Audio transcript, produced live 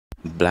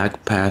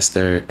black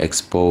pastor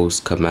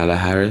exposed Kamala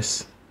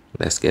Harris.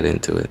 Let's get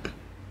into it.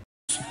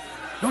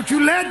 Don't you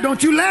let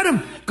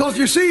them, because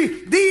you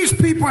see, these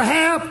people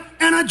have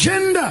an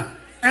agenda,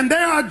 and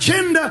their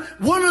agenda,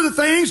 one of the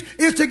things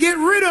is to get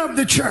rid of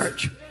the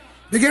church,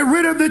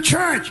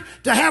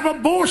 to have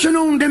abortion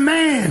on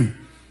demand,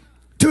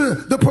 to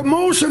the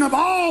promotion of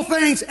all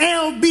things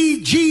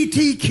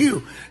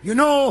LBGTQ. You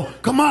know,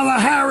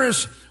 Kamala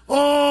Harris,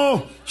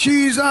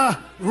 she's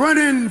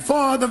running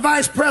for the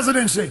vice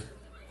presidency.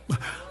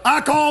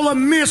 I call her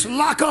Miss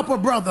Lock Up a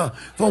Brother,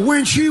 for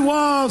when she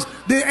was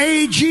the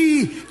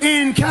AG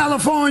in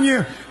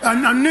California, a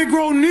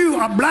Negro knew,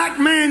 a black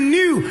man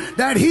knew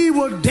that he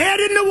was dead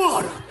in the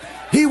water.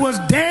 He was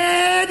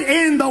dead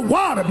in the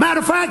water. Matter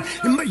of fact,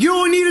 you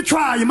don't need a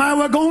trial. You might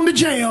well go into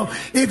jail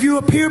if you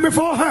appear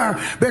before her,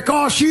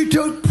 because she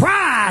took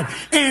pride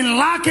in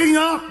locking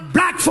up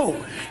black folk.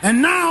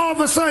 And now all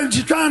of a sudden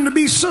she's trying to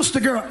be sister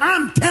girl.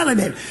 I'm telling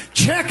it.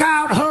 Check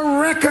out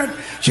her record.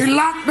 She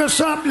locked us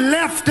up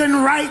left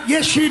and right.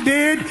 Yes, she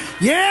did.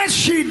 Yes,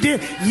 she did.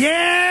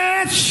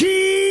 Yes,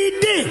 she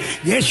did.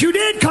 Yes, you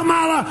did,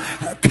 Kamala,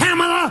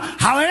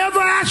 however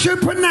I should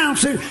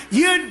pronounce it,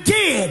 you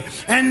did.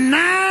 And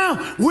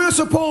now we're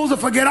supposed to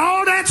forget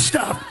all that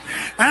stuff.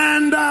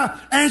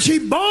 And she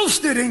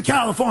boasted in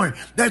California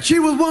that she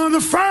was one of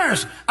the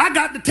first. I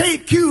got the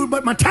tape cued,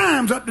 but my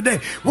time's up today.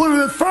 One of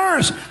the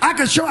first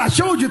I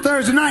showed you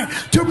Thursday night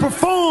to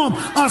perform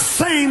a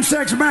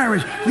same-sex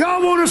marriage.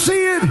 Y'all want to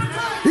see it?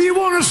 You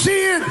want to see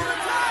it?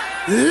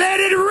 Let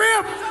it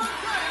rip.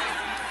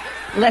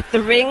 Let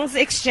the rings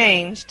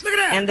exchanged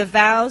and the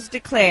vows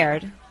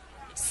declared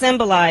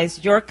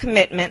symbolize your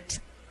commitment,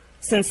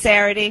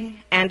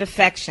 sincerity, and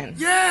affection.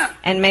 Yeah.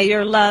 And may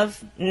your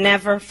love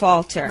never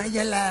falter. May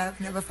your love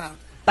never falter.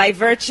 By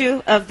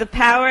virtue of the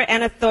power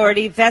and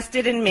authority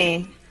vested in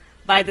me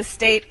by the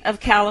state of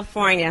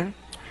California,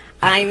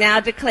 I now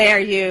declare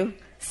you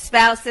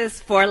spouses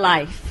for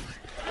life.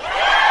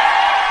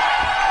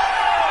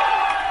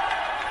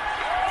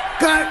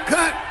 Cut.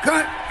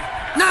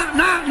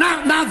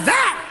 Now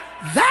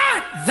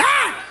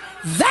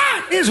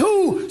that is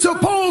who's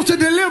supposed to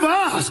deliver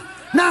us.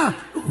 Now,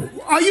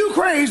 are you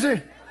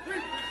crazy?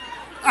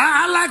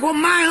 I like what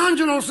Maya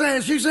Angelou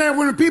says. She said,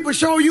 when the people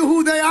show you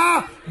who they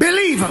are,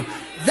 believe them.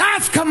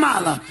 That's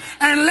Kamala.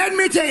 And let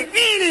me tell you,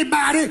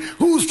 anybody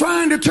who's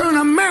trying to turn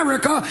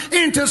America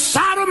into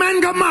Sodom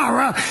and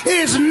Gomorrah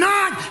is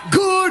not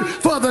good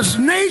for this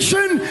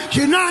nation.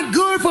 She's not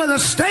good for the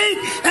state,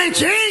 and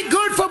she ain't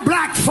good for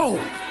black folk.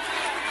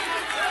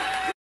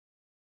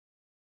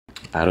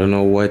 I don't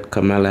know what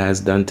Kamala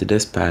has done to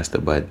this pastor,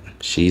 but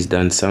she's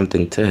done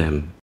something to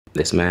him.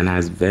 This man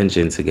has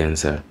vengeance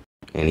against her,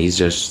 and he's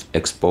just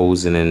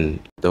exposing and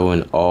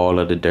throwing all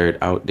of the dirt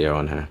out there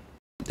on her.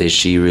 Did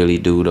she really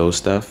do those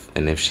stuff?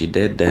 And if she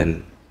did,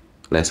 then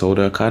let's hold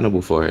her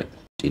accountable for it.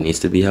 She needs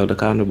to be held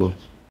accountable.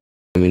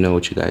 Let me know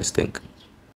what you guys think.